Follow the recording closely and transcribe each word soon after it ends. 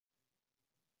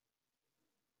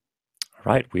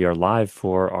right, we are live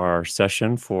for our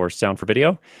session for Sound for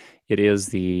Video. It is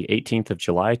the 18th of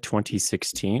July,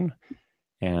 2016,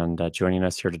 and joining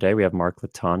us here today, we have Mark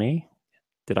Latani.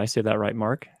 Did I say that right,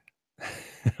 Mark?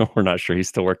 We're not sure. He's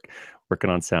still working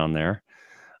on sound there.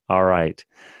 All right.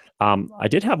 I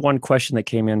did have one question that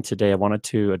came in today. I wanted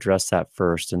to address that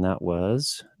first, and that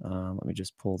was, let me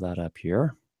just pull that up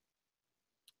here.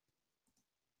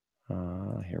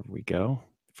 Here we go.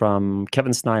 From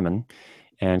Kevin Snyman.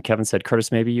 And Kevin said,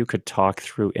 Curtis, maybe you could talk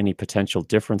through any potential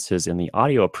differences in the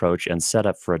audio approach and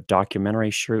setup for a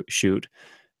documentary shoot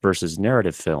versus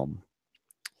narrative film.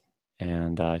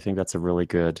 And I think that's a really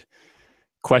good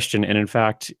question. And in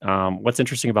fact, what's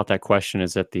interesting about that question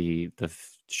is that the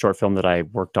short film that I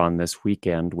worked on this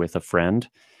weekend with a friend,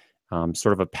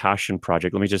 sort of a passion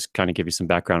project. Let me just kind of give you some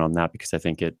background on that because I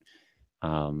think it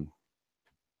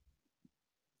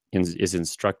is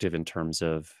instructive in terms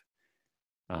of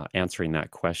answering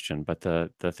that question. But the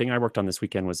thing I worked on this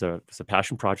weekend was a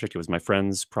passion project. It was my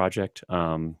friend's project.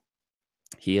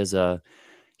 He's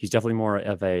definitely more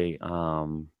of a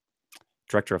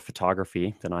director of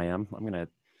photography than I am.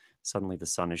 Suddenly the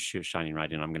sun is shining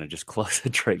right in. I'm going to just close the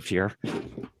drape here.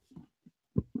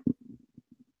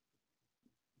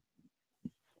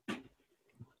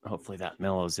 Hopefully that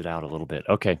mellows it out a little bit.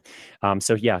 Okay.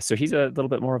 So he's a little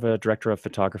bit more of a director of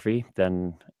photography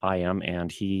than I am.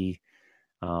 And he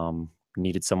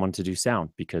needed someone to do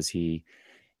sound because in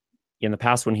the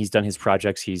past, when he's done his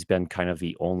projects, he's been kind of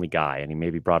the only guy, and he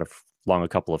maybe brought along a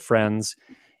couple of friends,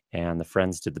 and the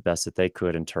friends did the best that they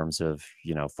could in terms of,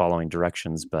 following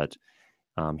directions. But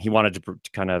he wanted to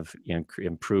kind of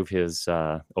improve his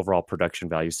overall production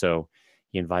value. So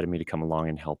he invited me to come along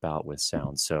and help out with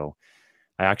sound. So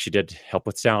I actually did help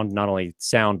with sound, not only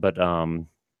sound, but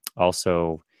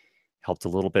also helped a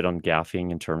little bit on gaffing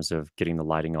in terms of getting the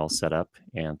lighting all set up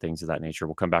and things of that nature.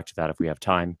 We'll come back to that if we have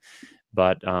time.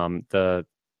 But the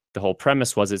whole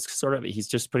premise was he's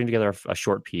just putting together a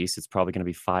short piece. It's probably going to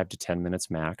be 5 to 10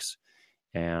 minutes max.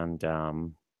 And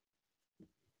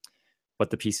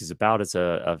what the piece is about is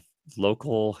a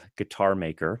local guitar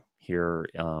maker here.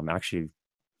 Actually,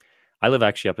 I live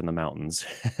actually up in the mountains,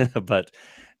 but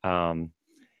the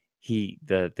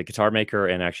guitar maker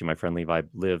and actually my friend Levi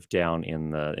live down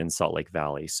in Salt Lake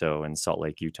Valley, so in Salt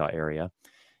Lake, Utah area.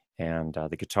 And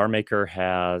the guitar maker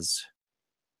has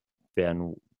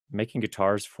been making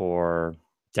guitars for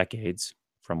decades,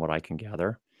 from what I can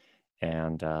gather.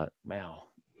 And wow,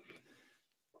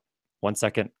 1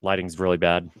 second, lighting's really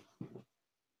bad.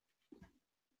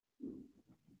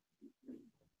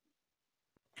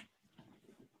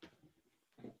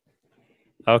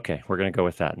 Okay, we're going to go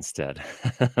with that instead.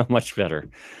 Much better.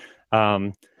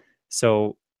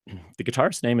 So the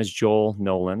guitarist's name is Joel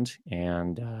Noland,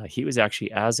 and he was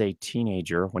actually, as a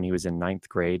teenager, when he was in 9th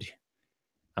grade,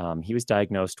 he was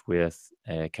diagnosed with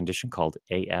a condition called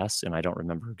AS, and I don't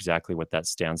remember exactly what that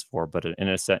stands for, but in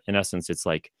essence, it's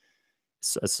like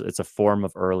it's a form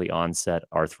of early onset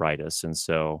arthritis, and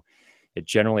so it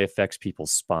generally affects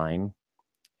people's spine,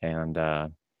 and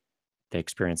they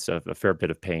experience a fair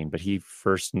bit of pain. But he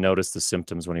first noticed the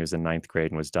symptoms when he was in 9th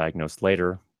grade and was diagnosed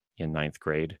later in 9th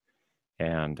grade.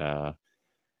 And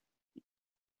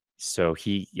so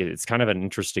it's kind of an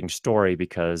interesting story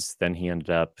because then he ended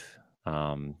up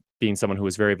being someone who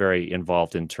was very, very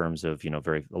involved in terms of,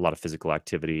 a lot of physical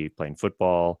activity, playing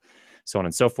football, so on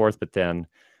and so forth. But then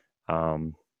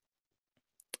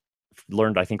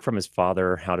learned, I think, from his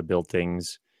father how to build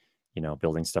things,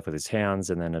 building stuff with his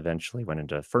hands, and then eventually went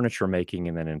into furniture making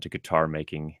and then into guitar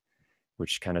making,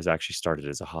 which kind of actually started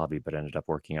as a hobby, but ended up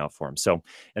working out for him. So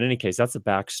in any case, that's the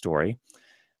backstory.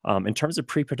 In terms of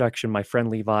pre-production, my friend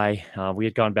Levi, we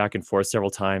had gone back and forth several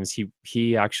times.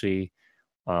 He actually,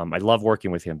 I love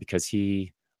working with him because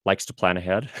he likes to plan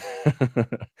ahead,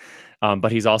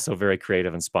 but he's also very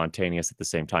creative and spontaneous at the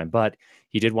same time. But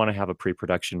he did want to have a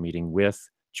pre-production meeting with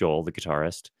Joel, the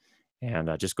guitarist,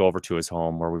 and just go over to his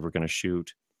home where we were going to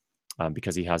shoot,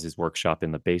 because he has his workshop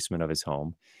in the basement of his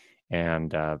home.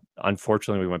 And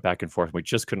unfortunately, we went back and forth. We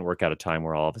just couldn't work out a time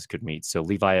where all of us could meet. So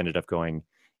Levi ended up going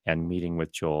and meeting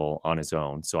with Joel on his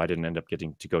own. So I didn't end up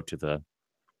getting to go to the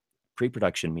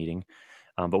pre-production meeting.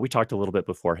 But we talked a little bit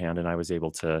beforehand, and I was able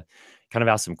to kind of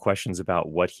ask some questions about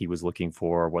what he was looking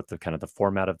for, what the kind of the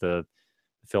format of the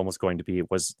film was going to be.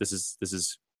 This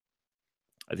is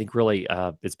I think really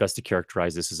it's best to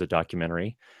characterize this as a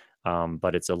documentary,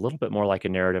 but it's a little bit more like a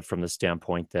narrative from the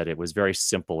standpoint that it was very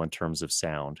simple in terms of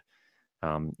sound.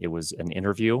 It was an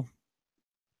interview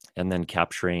and then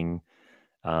capturing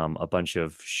a bunch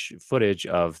of footage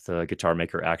of the guitar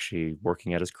maker actually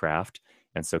working at his craft,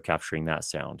 and so capturing that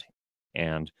sound.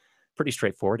 And pretty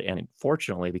straightforward. And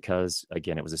fortunately, because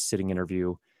again, it was a sitting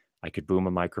interview, I could boom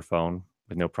a microphone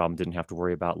with no problem, didn't have to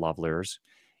worry about lavaliers.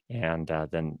 And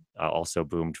then I also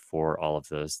boomed for all of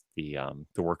the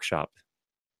workshop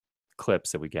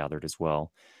clips that we gathered as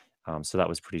well. So that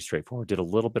was pretty straightforward. Did a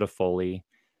little bit of Foley.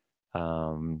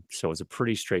 So it was a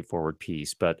pretty straightforward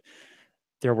piece. But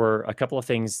there were a couple of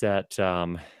things that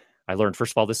I learned.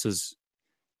 First of all, this was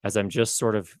as I'm just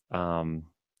sort of,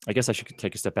 I guess I should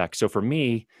take a step back. So for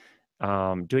me,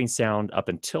 doing sound up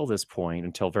until this point,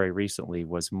 until very recently,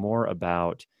 was more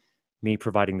about me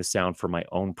providing the sound for my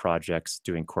own projects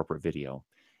doing corporate video.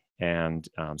 And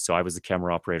so I was the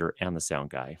camera operator and the sound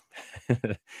guy.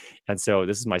 And so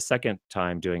this is my second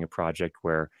time doing a project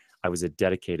where I was a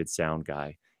dedicated sound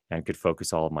guy and could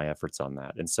focus all of my efforts on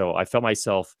that. And so I felt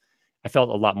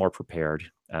a lot more prepared.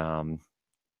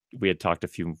 We had talked a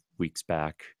few weeks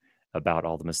back about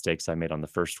all the mistakes I made on the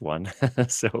first one.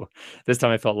 So this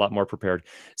time I felt a lot more prepared.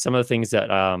 Some of the things that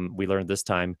we learned this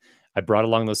time, I brought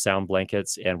along those sound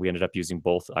blankets and we ended up using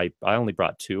both. I only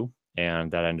brought two,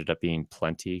 and that ended up being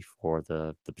plenty for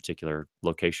the particular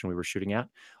location we were shooting at.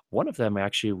 One of them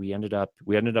actually we ended up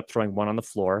throwing one on the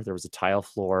floor. There was a tile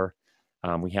floor.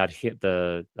 We had hit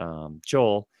the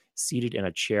Joel seated in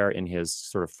a chair in his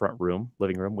sort of front room,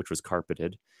 living room, which was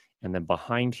carpeted. And then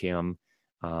behind him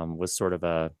was sort of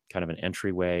a kind of an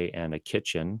entryway and a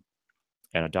kitchen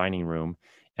and a dining room.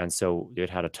 And so it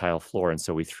had a tile floor. And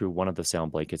so we threw one of the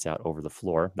sound blankets out over the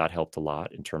floor. That helped a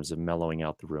lot in terms of mellowing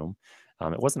out the room.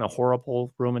 It wasn't a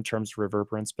horrible room in terms of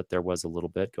reverberance, but there was a little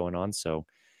bit going on. So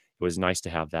it was nice to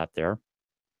have that there.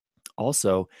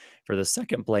 Also, for the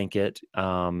second blanket,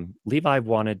 Levi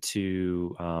wanted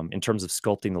to, in terms of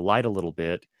sculpting the light a little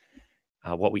bit,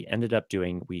 what we ended up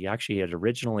doing, we actually had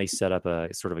originally set up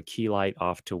a sort of a key light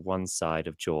off to one side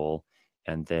of Joel,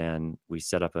 and then we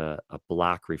set up a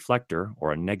black reflector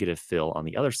or a negative fill on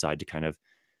the other side to kind of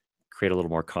create a little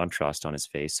more contrast on his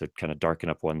face. So kind of darken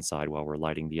up one side while we're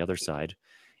lighting the other side.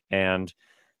 And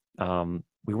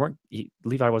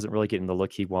Levi wasn't really getting the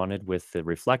look he wanted with the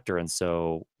reflector. And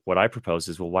so what I proposed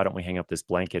is, well, why don't we hang up this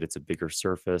blanket? It's a bigger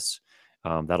surface.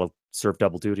 That'll serve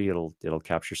double duty. It'll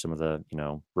capture some of the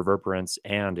reverberance,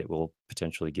 and it will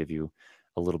potentially give you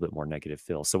a little bit more negative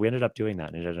fill. So we ended up doing that,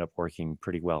 and it ended up working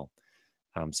pretty well.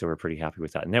 So we're pretty happy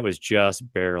with that. And that was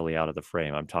just barely out of the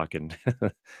frame. I'm talking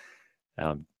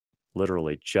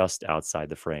literally just outside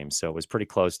the frame. So it was pretty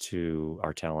close to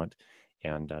our talent,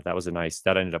 and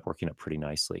that ended up working up pretty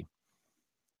nicely.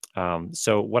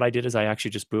 So what I did is I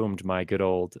actually just boomed my good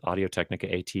old Audio-Technica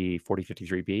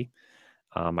AT4053B.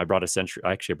 I brought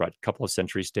I actually brought a couple of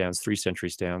Century stands, 3 Century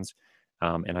stands,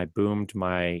 and I boomed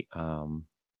my,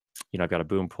 I've got a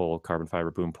boom pole, carbon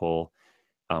fiber boom pole,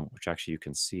 which actually you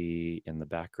can see in the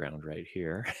background right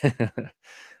here.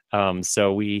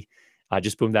 So I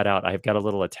just boomed that out. I've got a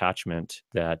little attachment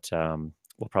that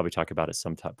we'll probably talk about at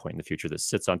some point in the future that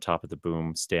sits on top of the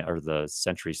boom stand or the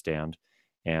Century stand,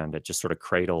 and it just sort of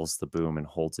cradles the boom and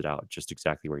holds it out just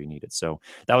exactly where you need it. So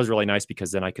that was really nice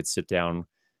because then I could sit down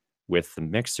with the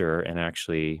mixer and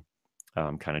actually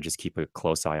kind of just keep a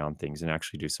close eye on things and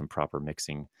actually do some proper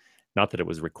mixing. Not that it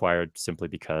was required simply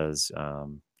because,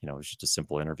 it was just a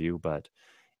simple interview, but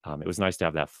it was nice to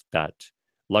have that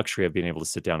luxury of being able to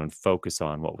sit down and focus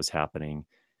on what was happening,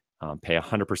 pay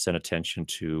 100% attention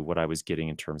to what I was getting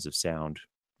in terms of sound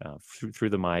through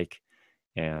the mic,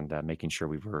 and making sure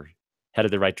we were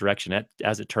headed the right direction.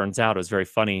 As it turns out, it was very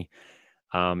funny.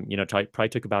 Probably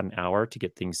took about an hour to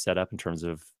get things set up in terms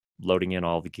of loading in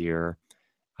all the gear.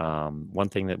 One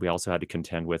thing that we also had to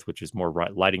contend with, which is more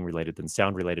lighting related than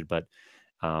sound related, but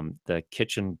the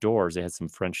kitchen doors, they had some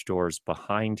French doors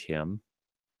behind him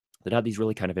that had these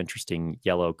really kind of interesting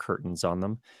yellow curtains on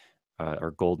them,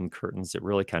 or golden curtains that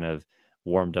really kind of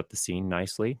warmed up the scene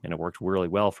nicely, and it worked really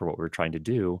well for what we were trying to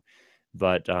do.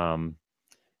 But the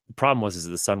problem was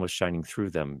the sun was shining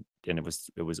through them, and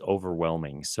it was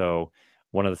overwhelming. So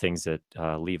one of the things that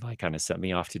Levi kind of sent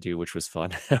me off to do, which was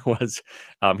fun, was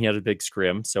he had a big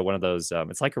scrim. So one of those,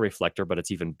 it's like a reflector, but it's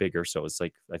even bigger. So it's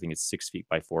like, I think it's 6 feet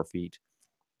by 4 feet.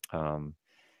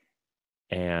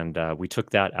 And we took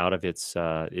that out of it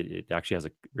actually has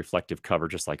a reflective cover,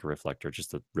 just like a reflector,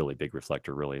 just a really big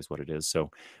reflector really is what it is. So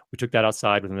we took that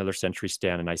outside with another Century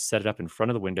stand, and I set it up in front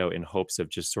of the window in hopes of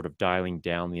just sort of dialing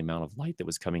down the amount of light that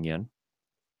was coming in.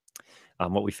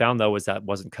 What we found though was that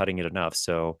wasn't cutting it enough.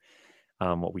 So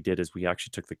what we did is we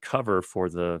actually took the cover for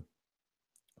the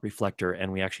reflector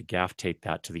and we actually gaff taped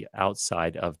that to the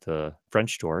outside of the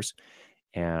French doors,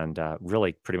 and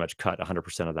really pretty much cut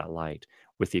 100% of that light,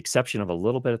 with the exception of a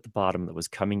little bit at the bottom that was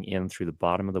coming in through the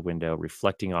bottom of the window,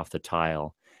 reflecting off the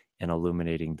tile and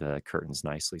illuminating the curtains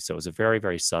nicely. So it was a very,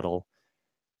 very subtle.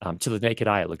 To the naked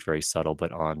eye, it looked very subtle,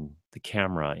 but on the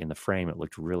camera in the frame, it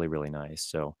looked really, really nice.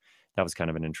 So that was kind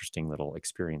of an interesting little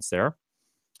experience there.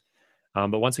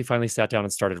 But once we finally sat down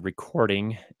and started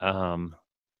recording,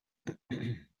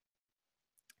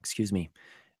 excuse me,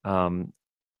 um,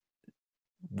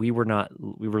 we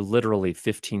were literally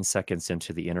 15 seconds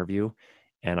into the interview,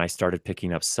 and I started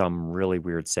picking up some really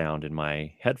weird sound in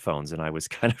my headphones, and I was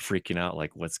kind of freaking out,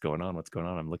 like, "What's going on? What's going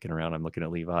on?" I'm looking around, I'm looking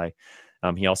at Levi.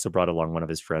 He also brought along one of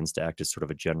his friends to act as sort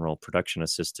of a general production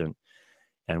assistant,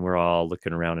 and we're all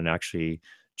looking around, and actually,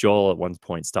 Joel at one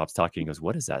point stops talking and goes,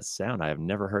 "What is that sound? I have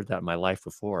never heard that in my life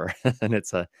before." And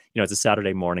it's a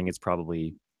Saturday morning. It's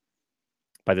probably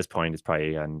by this point, it's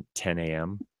probably 10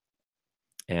 AM.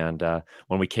 And,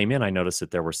 when we came in, I noticed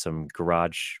that there were some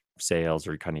garage sales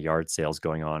or kinda yard sales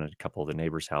going on at a couple of the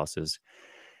neighbors' houses.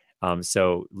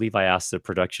 So Levi asked the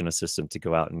production assistant to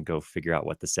go out and go figure out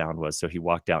what the sound was. So he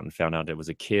walked out and found out it was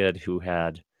a kid who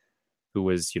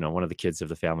was, one of the kids of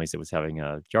the families that was having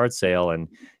a yard sale, and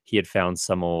he had found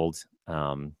some old,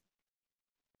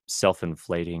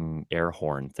 self-inflating air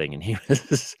horn thing, and he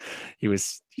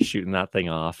was shooting that thing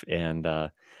off, and,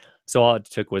 so all it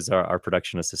took was our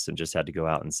production assistant just had to go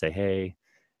out and say, "Hey,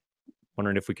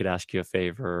 wondering if we could ask you a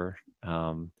favor.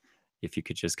 If you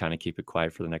could just kind of keep it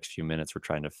quiet for the next few minutes, we're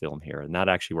trying to film here." And that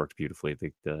actually worked beautifully.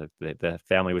 The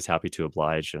family was happy to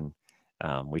oblige, and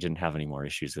we didn't have any more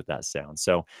issues with that sound.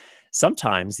 So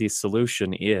sometimes the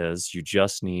solution is you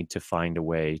just need to find a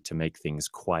way to make things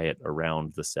quiet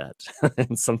around the set.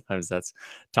 And sometimes that's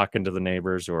talking to the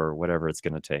neighbors or whatever it's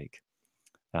going to take.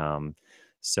 Um,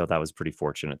 so that was pretty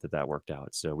fortunate that that worked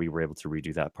out. So we were able to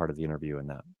redo that part of the interview, and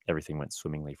that everything went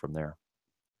swimmingly from there.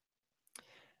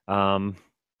 Um,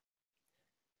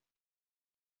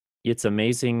 it's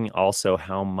amazing also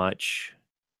how much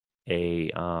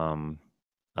a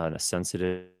a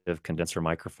sensitive condenser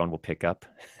microphone will pick up.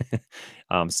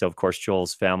 So of course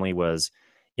Joel's family was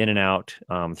in and out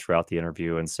throughout the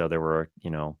interview, and so there were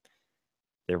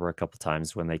a couple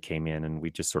times when they came in and we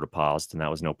just sort of paused, and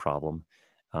that was no problem.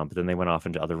 But then they went off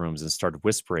into other rooms and started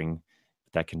whispering.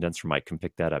 That condenser mic can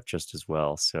pick that up just as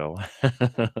well. So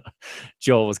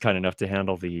Joel was kind enough to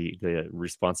handle the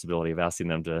responsibility of asking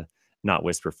them to not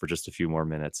whisper for just a few more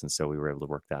minutes, and so we were able to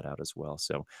work that out as well.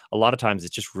 So a lot of times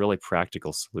it's just really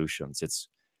practical solutions. It's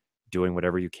doing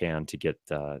whatever you can to get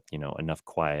enough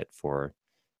quiet for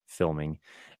filming.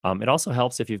 It also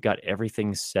helps if you've got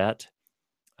everything set.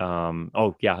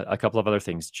 Oh, yeah, a couple of other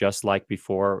things. Just like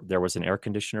before, there was an air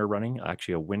conditioner running,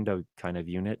 actually a window kind of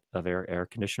unit of air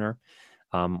conditioner.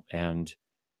 And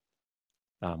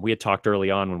we had talked early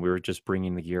on when we were just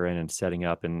bringing the gear in and setting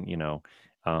up, and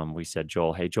we said,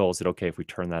 Joel, "Hey, Joel, is it okay if we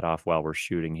turn that off while we're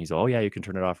shooting?" He's, "Oh yeah, you can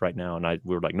turn it off right now." And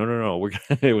we were like, "No, no, no, we're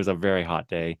gonna, it was a very hot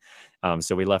day,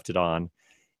 so we left it on,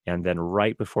 and then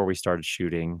right before we started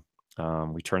shooting,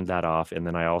 we turned that off, and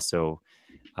then I also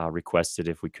requested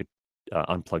if we could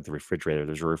unplug the refrigerator.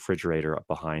 There's a refrigerator up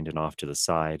behind and off to the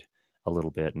side a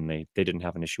little bit, and they didn't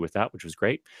have an issue with that, which was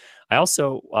great. I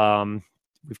also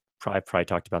we've probably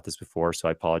talked about this before, so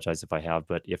I apologize if I have,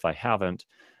 but if I haven't,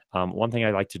 one thing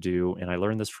I like to do, and I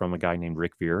learned this from a guy named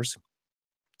Rick Veers,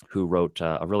 who wrote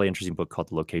a really interesting book called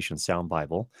The Location Sound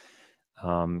Bible.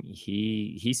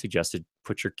 He suggested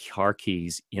put your car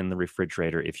keys in the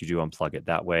refrigerator if you do unplug it.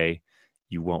 That way,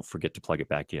 you won't forget to plug it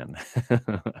back in.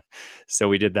 So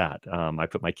we did that. I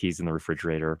put my keys in the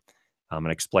refrigerator,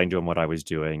 and explained to them what I was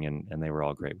doing, and they were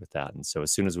all great with that. And so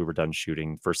as soon as we were done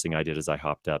shooting, first thing I did is I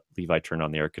hopped up. Levi turned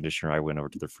on the air conditioner. I went over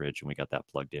to the fridge, and we got that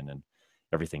plugged in, and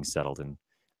everything settled and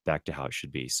back to how it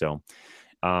should be. So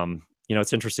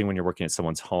it's interesting when you're working at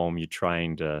someone's home. You're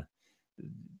trying to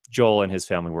Joel and his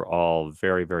family were all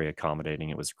very, very accommodating.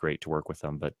 It was great to work with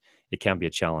them, but it can be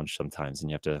a challenge sometimes, and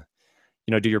you have to,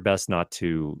 do your best not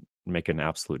to make an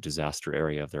absolute disaster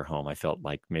area of their home. I felt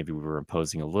like maybe we were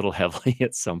imposing a little heavily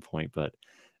at some point, but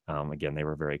again, they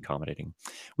were very accommodating.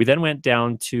 We then went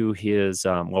down to his,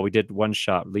 we did one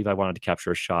shot. Levi wanted to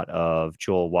capture a shot of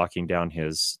Joel walking down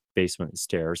his basement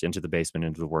stairs into the basement,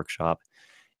 into the workshop,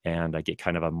 and I get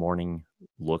kind of a morning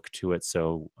look to it.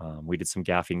 So we did some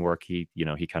gaffing work. He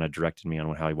kind of directed me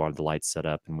on how he wanted the lights set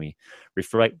up, and we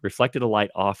reflected a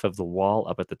light off of the wall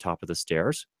up at the top of the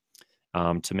stairs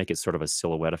to make it sort of a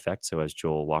silhouette effect. So as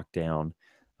Joel walked down,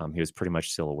 he was pretty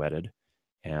much silhouetted,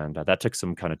 and that took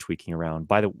some kind of tweaking around.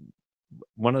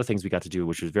 One of the things we got to do,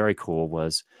 which was very cool,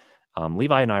 was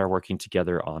Levi and I are working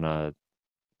together on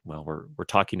we're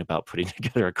talking about putting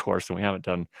together a course, and we've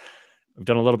done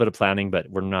a little bit of planning, but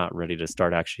we're not ready to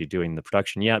start actually doing the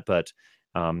production yet. But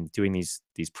doing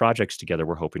these projects together,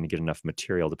 we're hoping to get enough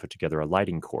material to put together a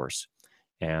lighting course.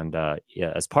 And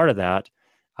yeah, as part of that,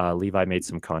 Levi made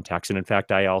some contacts. And in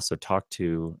fact, I also talked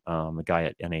to a guy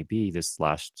at NAB this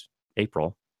last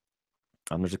April.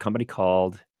 There's a company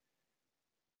called,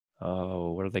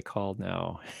 oh, what are they called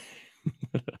now?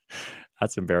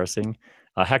 That's embarrassing.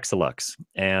 Hexalux.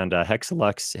 And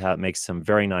Hexalux makes some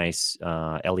very nice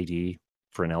LED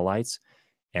Fresnel lights.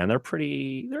 And they're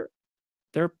pricey.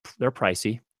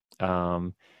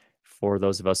 For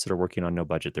those of us that are working on no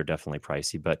budget, they're definitely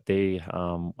pricey, but they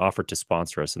offered to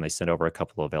sponsor us and they sent over a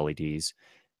couple of LEDs.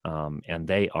 And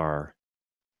they are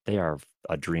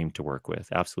a dream to work with,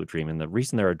 absolute dream. And the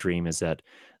reason they're a dream is that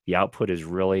the output is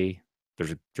really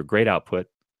they're great output.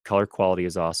 Color quality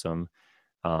is awesome.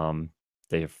 Um,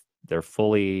 they're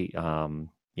fully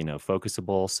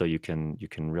focusable, so you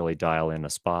can really dial in a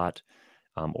spot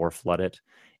or flood it.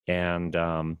 And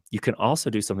you can also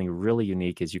do something really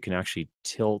unique is you can actually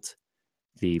tilt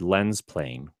the lens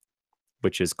plane,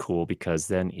 which is cool because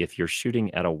then if you're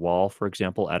shooting at a wall, for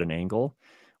example, at an angle,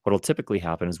 what'll typically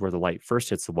happen is where the light first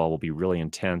hits the wall will be really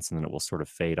intense and then it will sort of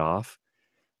fade off.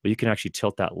 But you can actually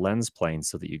tilt that lens plane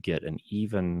so that you get an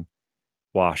even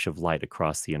wash of light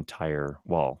across the entire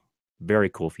wall. Very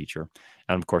cool feature.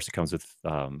 And of course, it comes with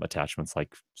attachments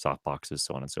like soft boxes,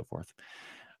 so on and so forth.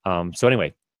 So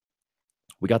anyway,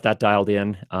 we got that dialed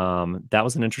in. That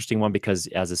was an interesting one because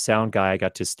as a sound guy, I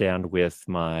got to stand with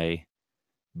my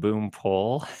boom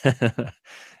pole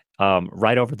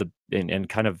right over and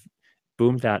kind of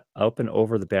boomed that up and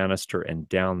over the banister and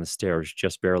down the stairs,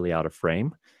 just barely out of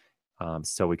frame.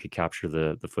 So we could capture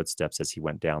the footsteps as he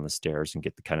went down the stairs and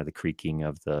get the kind of the creaking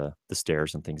of the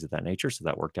stairs and things of that nature. So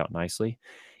that worked out nicely.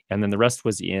 And then the rest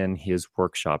was in his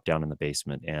workshop down in the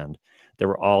basement. And there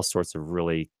were all sorts of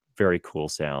really very cool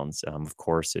sounds. Of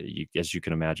course, as you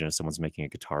can imagine, if someone's making a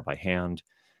guitar by hand,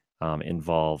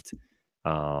 involved,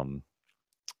 cutting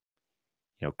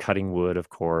wood, of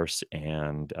course,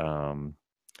 and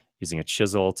using a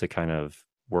chisel to kind of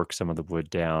work some of the wood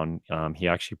down. He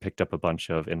actually picked up a bunch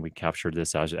of, and we captured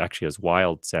this as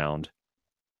wild sound.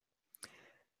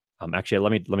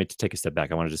 Actually, let me take a step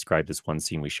back. I want to describe this one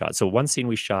scene we shot. So one scene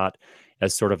we shot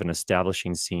as sort of an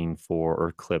establishing scene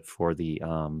or clip for the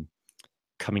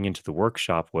coming into the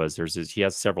workshop was he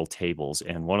has several tables,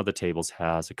 and one of the tables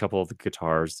has a couple of the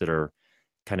guitars that are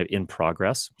kind of in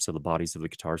progress. So the bodies of the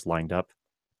guitars lined up.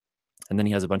 And then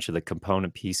he has a bunch of the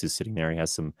component pieces sitting there. He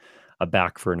has a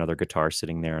back for another guitar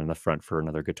sitting there and the front for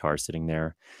another guitar sitting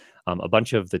there. A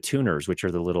bunch of the tuners, which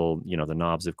are the little, the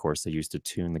knobs, of course, they use to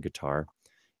tune the guitar.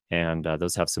 And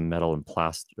those have some metal and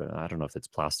plastic. I don't know if it's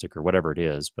plastic or whatever it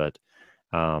is. But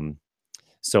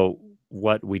so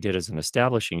what we did as an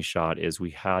establishing shot is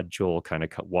we had Joel kind of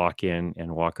walk in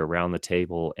and walk around the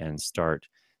table and start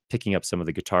picking up some of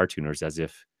the guitar tuners as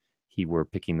if he were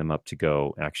picking them up to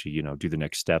go actually, do the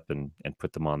next step and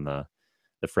put them on the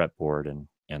fretboard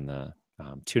and the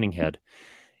tuning head.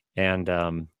 And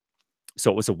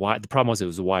so it was the problem was it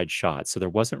was a wide shot. So there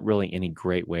wasn't really any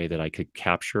great way that I could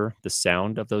capture the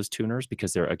sound of those tuners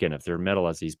because if they're metal,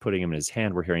 as he's putting them in his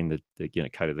hand, we're hearing the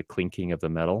kind of the clinking of the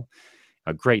metal,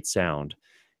 a great sound.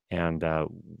 And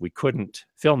we couldn't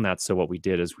film that. So what we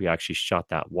did is we actually shot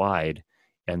that wide.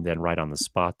 And then right on the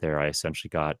spot there, I essentially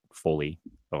got Foley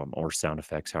or sound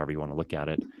effects, however you want to look at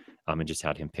it, and just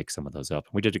had him pick some of those up.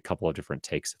 We did a couple of different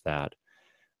takes of that.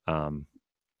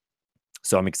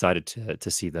 So I'm excited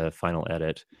to see the final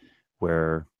edit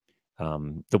where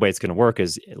the way it's going to work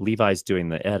is Levi's doing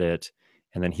the edit,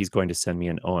 and then he's going to send me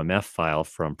an OMF file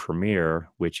from Premiere,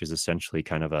 which is essentially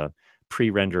kind of a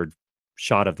pre-rendered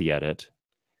shot of the edit,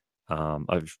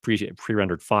 a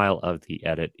pre-rendered file of the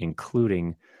edit,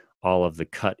 including all of the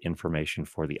cut information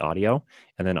for the audio.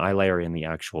 And then I layer in the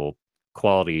actual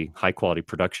high quality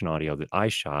production audio that I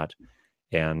shot,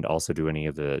 and also do any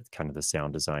of the kind of the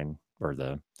sound design or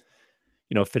the,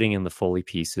 fitting in the Foley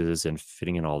pieces and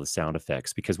fitting in all the sound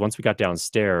effects. Because once we got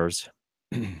downstairs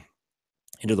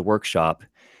into the workshop,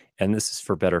 and this is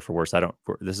for better or for worse,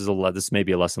 this may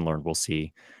be a lesson learned, we'll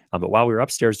see. But while we were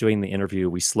upstairs doing the interview,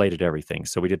 we slated everything.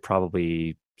 So we did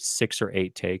probably 6 or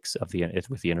 8 takes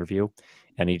with the interview,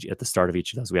 and at the start of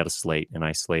each of those, we had a slate, and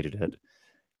I slated it.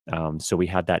 So we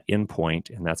had that in point,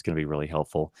 and that's going to be really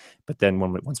helpful. But then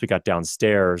once we got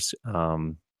downstairs,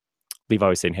 Levi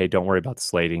was saying, "Hey, don't worry about the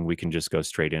slating. We can just go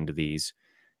straight into these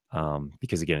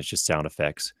because again, it's just sound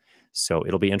effects." So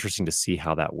it'll be interesting to see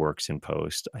how that works in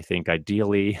post. I think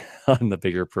ideally on the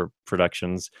bigger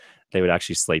productions, they would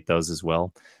actually slate those as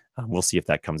well. We'll see if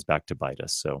that comes back to bite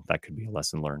us. So that could be a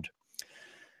lesson learned.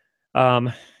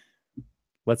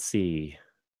 Let's see.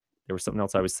 there was something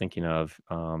else I was thinking of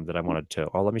that I wanted to.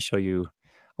 Oh, let me show you.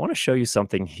 I want to show you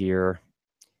something here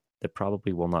that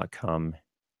probably will not come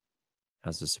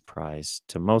as a surprise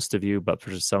to most of you, but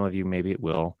for some of you, maybe it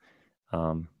will.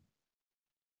 Um,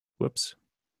 whoops.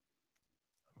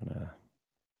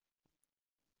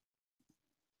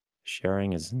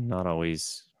 Sharing is not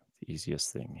always the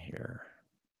easiest thing here.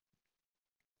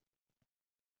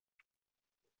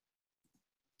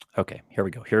 Okay, here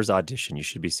we go. Here's Audition. You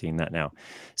should be seeing that now.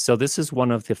 So this is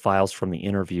one of the files from the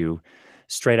interview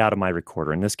straight out of my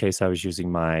recorder. In this case, I was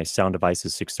using my Sound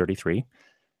Devices 633.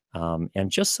 And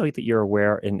just so that you're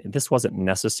aware, and this wasn't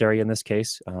necessary in this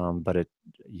case, but it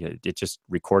just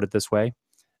recorded this way.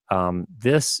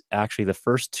 This actually, the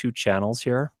first two channels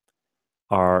here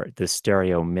are the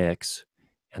stereo mix,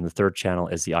 and the third channel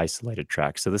is the isolated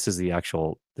track. So this is the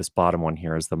actual, this bottom one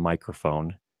here is the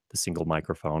microphone, the single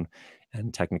microphone,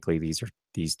 and technically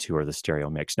these two are the stereo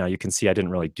mix. Now you can see I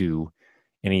didn't really do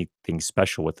anything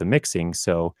special with the mixing,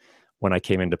 so when I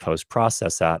came in to post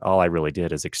process that, all I really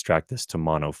did is extract this to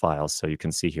mono files. So you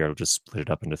can see here, I'll just split it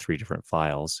up into 3 different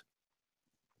files.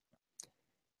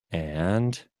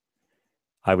 And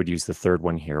I would use the third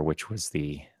one here, which was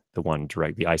the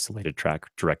the isolated track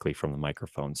directly from the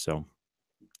microphone. So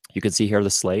you can see here the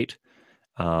slate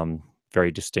very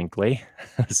distinctly.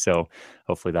 So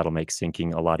hopefully that'll make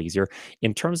syncing a lot easier.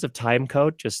 In terms of time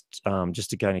code, just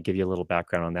to kind of give you a little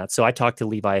background on that. So I talked to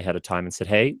Levi ahead of time and said,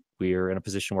 hey, we're in a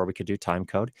position where we could do time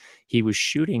code. He was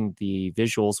shooting the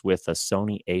visuals with a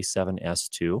Sony A7S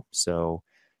II. So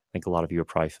I think a lot of you are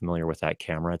probably familiar with that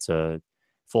camera. It's a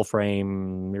full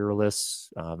frame, mirrorless,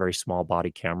 very small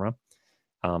body camera.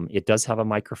 It does have a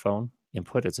microphone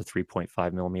input. It's a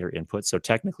 3.5 millimeter input. So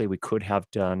technically we could have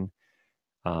done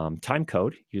time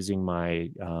code using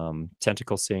my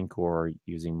Tentacle Sync or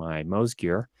using my Mose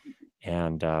gear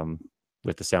and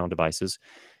with the sound devices.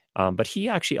 But he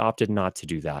actually opted not to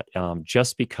do that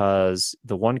just because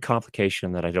the one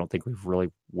complication that I don't think we've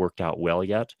really worked out well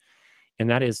yet, and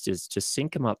that is to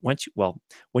sync them up.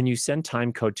 When you send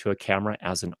time code to a camera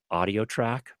as an audio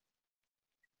track,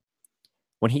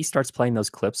 when he starts playing those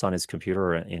clips on his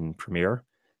computer in Premiere,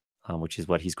 which is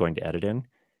what he's going to edit in,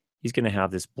 he's going to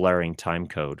have this blaring time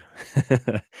code.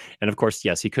 And of course,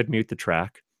 yes, he could mute the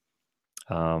track.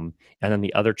 And then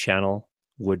the other channel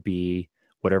would be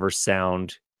whatever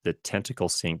sound the Tentacle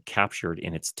Sync captured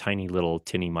in its tiny little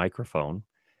tinny microphone,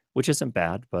 which isn't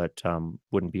bad, but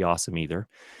wouldn't be awesome either.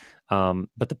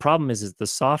 But the problem is the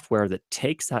software that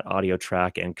takes that audio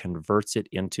track and converts it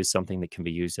into something that can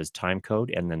be used as time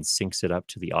code and then syncs it up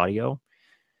to the audio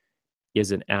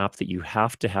is an app that you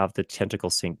have to have the Tentacle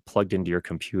Sync plugged into your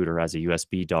computer as a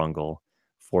USB dongle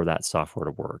for that software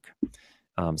to work.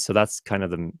 So that's kind of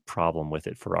the problem with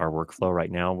it for our workflow right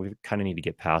now. We kind of need to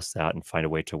get past that and find a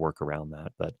way to work around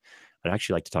that. But I'd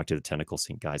actually like to talk to the Tentacle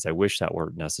Sync guys. I wish that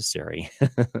weren't necessary.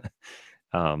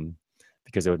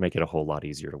 Because it would make it a whole lot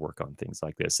easier to work on things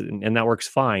like this. And that works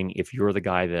fine if you're the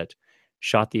guy that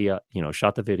shot the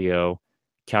video,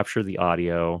 captured the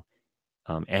audio,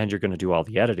 and you're going to do all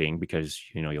the editing because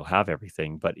you'll have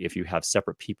everything. But if you have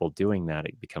separate people doing that,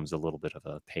 it becomes a little bit of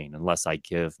a pain unless I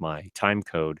give my time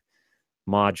code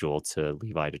module to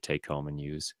Levi to take home and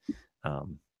use.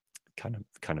 Kind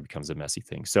of becomes a messy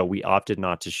thing. So we opted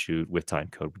not to shoot with time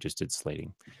code. We just did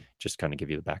slating. Just kind of give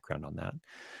you the background on that.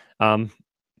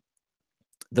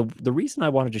 The reason I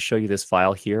wanted to show you this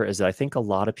file here is that I think a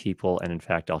lot of people, and in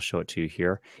fact, I'll show it to you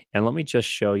here. And let me just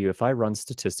show you, if I run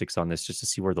statistics on this just to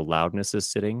see where the loudness is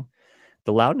sitting,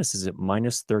 the loudness is at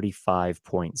minus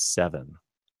 35.7.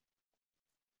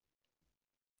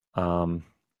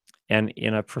 And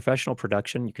in a professional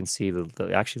production, you can see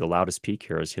actually the loudest peak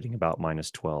here is hitting about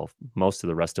minus 12. Most of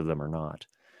the rest of them are not.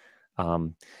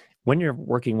 When you're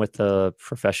working with the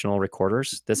professional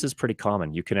recorders, this is pretty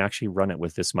common. You can actually run it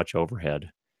with this much overhead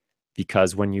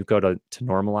because when you go to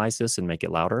normalize this and make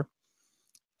it louder,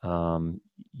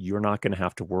 you're not going to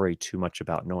have to worry too much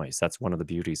about noise. That's one of the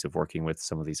beauties of working with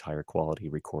some of these higher quality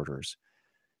recorders.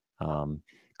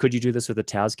 Could you do this with a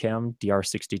Tascam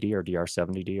DR60D or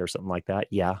DR70D or something like that?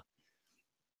 Yeah.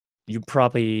 You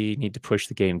probably need to push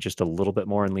the gain just a little bit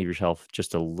more and leave yourself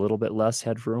just a little bit less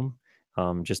headroom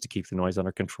just to keep the noise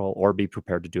under control, or be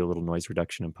prepared to do a little noise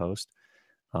reduction in post.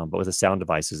 But with the sound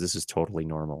devices, this is totally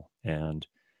normal. And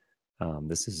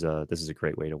this is a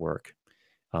great way to work.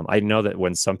 I know that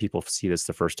when some people see this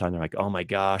the first time, they're like, oh my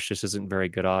gosh, this isn't very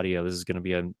good audio. This is going to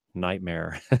be a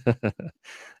nightmare.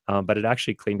 But it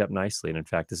actually cleaned up nicely. And in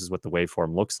fact, this is what the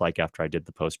waveform looks like after I did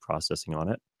the post-processing on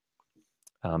it.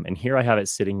 And here I have it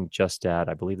sitting just at,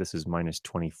 I believe this is minus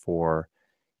 24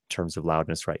 in terms of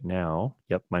loudness right now.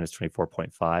 Yep, minus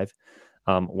 24.5.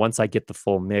 Once I get the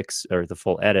full mix or the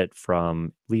full edit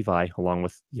from Levi, along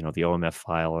with the OMF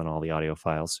file and all the audio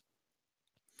files,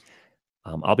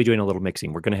 I'll be doing a little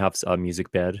mixing. We're going to have a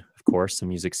music bed, of course, some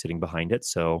music sitting behind it.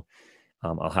 So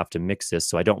I'll have to mix this.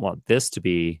 So I don't want this to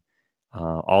be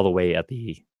all the way at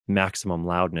the maximum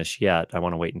loudness yet. I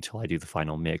want to wait until I do the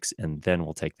final mix, and then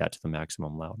we'll take that to the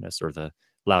maximum loudness, or the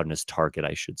loudness target,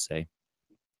 I should say.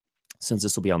 Since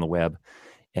this will be on the web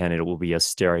and it will be a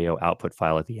stereo output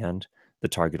file at the end, the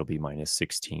target will be minus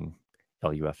 16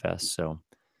 LUFS. So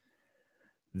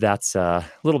that's a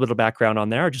little bit of background on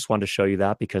there. I just wanted to show you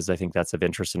that because I think that's of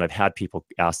interest. And I've had people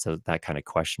ask that kind of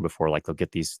question before, like they'll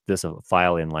get this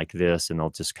file in like this, and they'll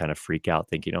just kind of freak out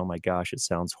thinking, oh my gosh, it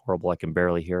sounds horrible. I can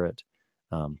barely hear it.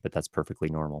 But that's perfectly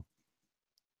normal.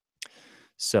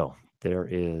 So there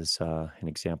is an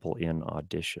example in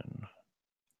Audition.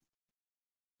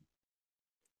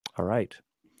 All right.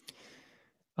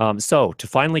 So to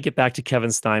finally get back to Kevin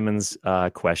Snyman's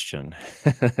question,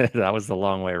 that was the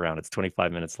long way around. It's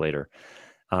 25 minutes later.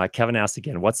 Kevin asked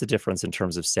again, what's the difference in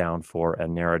terms of sound for a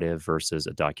narrative versus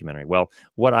a documentary? Well,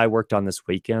 what I worked on this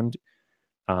weekend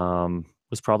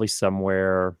was probably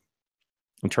somewhere,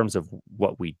 in terms of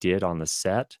what we did on the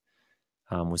set,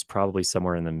 was probably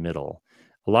somewhere in the middle.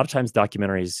 A lot of times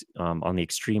documentaries on the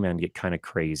extreme end get kind of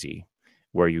crazy,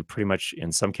 where you pretty much, in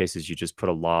some cases, you just put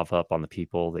a lav up on the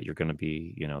people that you're going to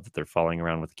be, that they're following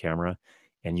around with the camera,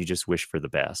 and you just wish for the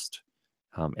best.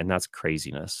 And that's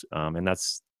craziness. And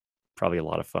that's probably a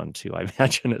lot of fun too, I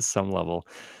imagine, at some level.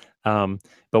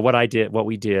 But what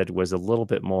we did was a little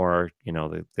bit more,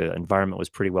 the environment was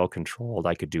pretty well controlled.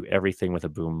 I could do everything with a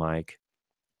boom mic.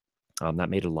 That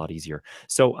made it a lot easier.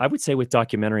 So I would say with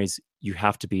documentaries, you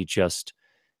have to be just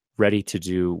ready to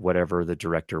do whatever the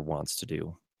director wants to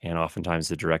do. And oftentimes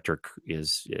the director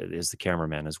is the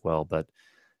cameraman as well,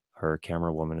 or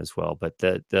camera woman as well. But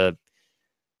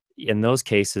in those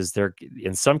cases,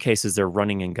 in some cases they're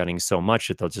running and gunning so much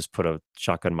that they'll just put a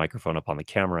shotgun microphone up on the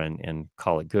camera and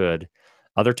call it good.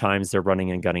 Other times they're running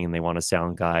and gunning and they want a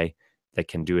sound guy that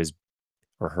can do his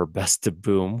or her best to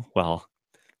boom while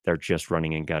they're just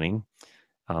running and gunning.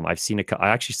 I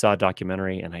actually saw a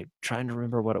documentary, and I'm trying to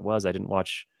remember what it was. I didn't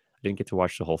get to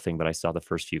watch the whole thing, but I saw the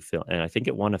first few film, and I think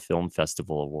it won a film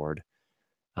festival award.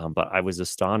 But I was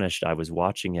astonished. I was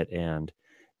watching it, and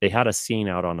they had a scene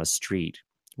out on a street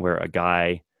where a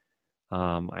guy,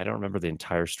 I don't remember the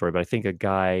entire story, but I think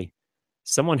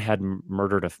someone had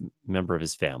murdered a member of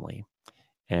his family,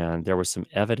 and there was some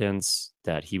evidence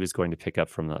that he was going to pick up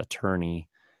from the attorney.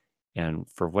 And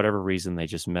for whatever reason, they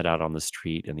just met out on the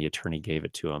street, and the attorney gave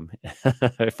it to him.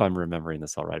 If I'm remembering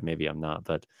this all right, maybe I'm not,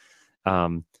 but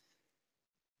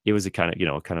it was a kind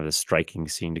of a striking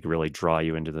scene to really draw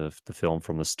you into the film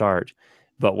from the start.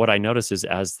 But what I noticed is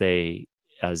as they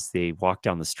walked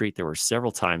down the street, there were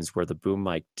several times where the boom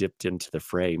mic dipped into the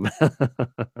frame.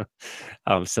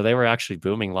 So they were actually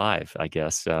booming live, I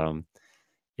guess.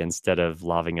 Instead of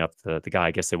laving up the guy.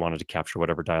 I guess they wanted to capture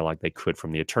whatever dialogue they could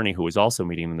from the attorney, who was also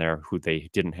meeting them there, who they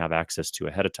didn't have access to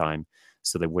ahead of time,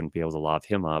 so they wouldn't be able to lav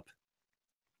him up.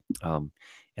 And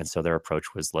so their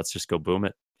approach was, let's just go boom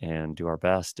it and do our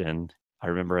best. And I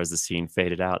remember as the scene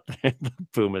faded out, the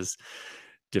boom is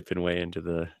dipping way into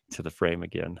the frame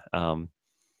again. And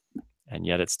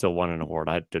yet it still won an award.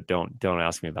 Don't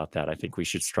ask me about that. I think we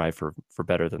should strive for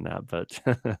better than that. But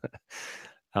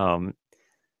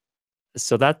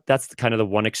so that's kind of the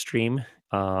one extreme.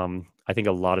 I think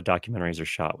a lot of documentaries are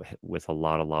shot with a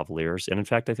lot of lavaliers. And in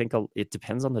fact, I think it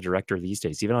depends on the director these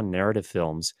days. Even on narrative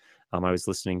films, I was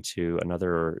listening to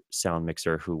another sound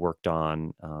mixer who worked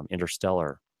on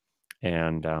Interstellar.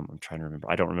 And I'm trying to remember.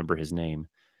 I don't remember his name,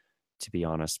 to be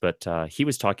honest. But he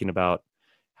was talking about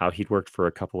how he'd worked for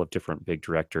a couple of different big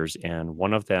directors. And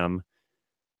one of them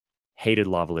hated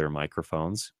lavalier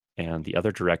microphones. And the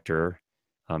other director,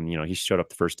 he showed up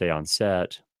the first day on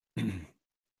set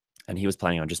and he was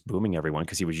planning on just booming everyone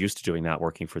because he was used to doing that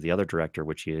working for the other director,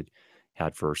 which he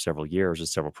had for several years and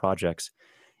several projects.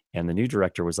 And the new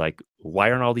director was like, why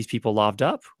aren't all these people laved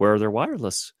up? Where are their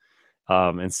wireless?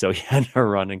 And so he had to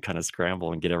run and kind of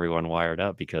scramble and get everyone wired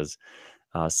up because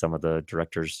some of the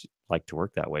directors like to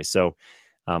work that way. So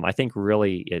I think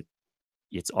really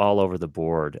it's all over the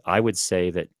board. I would say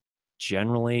that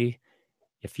generally,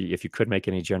 if you could make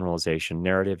any generalization,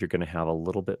 narrative, you're going to have a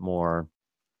little bit more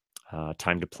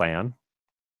time to plan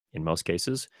in most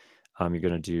cases. You're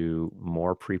going to do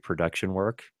more pre-production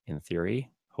work in theory,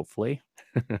 hopefully.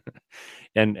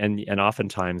 and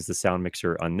oftentimes the sound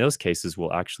mixer on those cases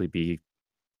will actually be,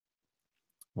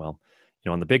 well,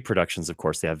 on the big productions, of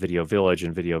course, they have Video Village,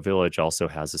 and Video Village also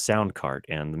has a sound cart,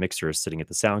 and the mixer is sitting at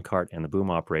the sound cart, and the boom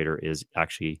operator is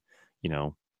actually you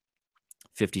know,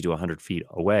 50 to 100 feet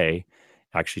away,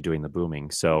 actually doing the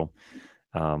booming. So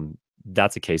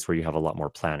that's a case where you have a lot more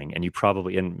planning, and you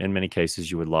probably, in many cases,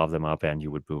 you would love them up and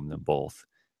you would boom them both.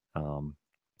 Um,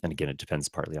 and again, it depends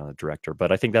partly on the director,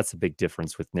 but I think that's the big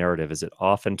difference with narrative is that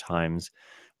oftentimes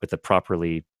with a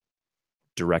properly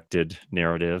directed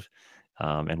narrative,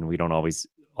 and we don't always,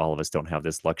 all of us don't have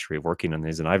this luxury of working on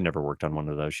these, and I've never worked on one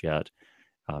of those yet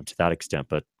to that extent,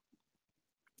 but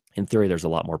in theory, there's a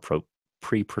lot more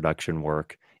pre-production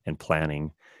work and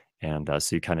planning, and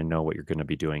so you kind of know what you're going to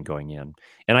be doing going in.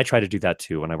 And I try to do that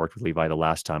too. When I worked with Levi the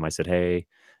last time, I said, "Hey,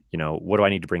 what do I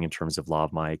need to bring in terms of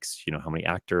lav mics? How many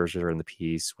actors are in the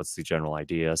piece? What's the general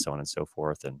idea, so on and so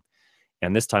forth."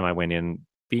 And this time I went in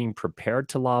being prepared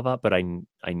to lav up, but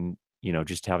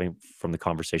just having from the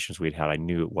conversations we'd had, I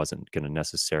knew it wasn't going to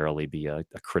necessarily be a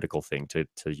critical thing to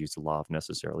use the lav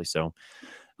necessarily. So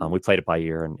we played it by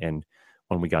ear, and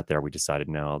when we got there, we decided,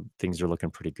 no, things are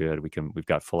looking pretty good. We've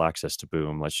got full access to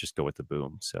boom. Let's just go with the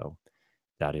boom. So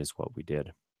that is what we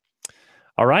did.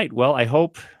 All right. Well, I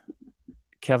hope,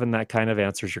 Kevin, that kind of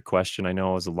answers your question. I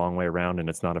know it was a long way around, and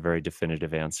it's not a very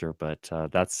definitive answer, but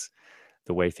that's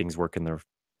the way things work in the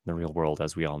real world,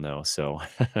 as we all know. So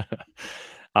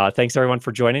thanks everyone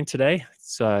for joining today.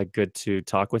 It's good to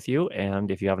talk with you.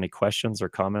 And if you have any questions or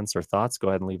comments or thoughts, go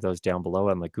ahead and leave those down below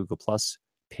on the Google Plus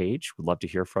page. We'd love to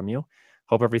hear from you.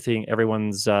 Hope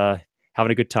everyone's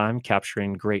having a good time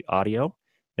capturing great audio,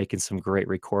 making some great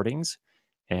recordings,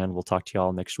 and we'll talk to you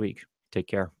all next week. Take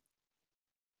care.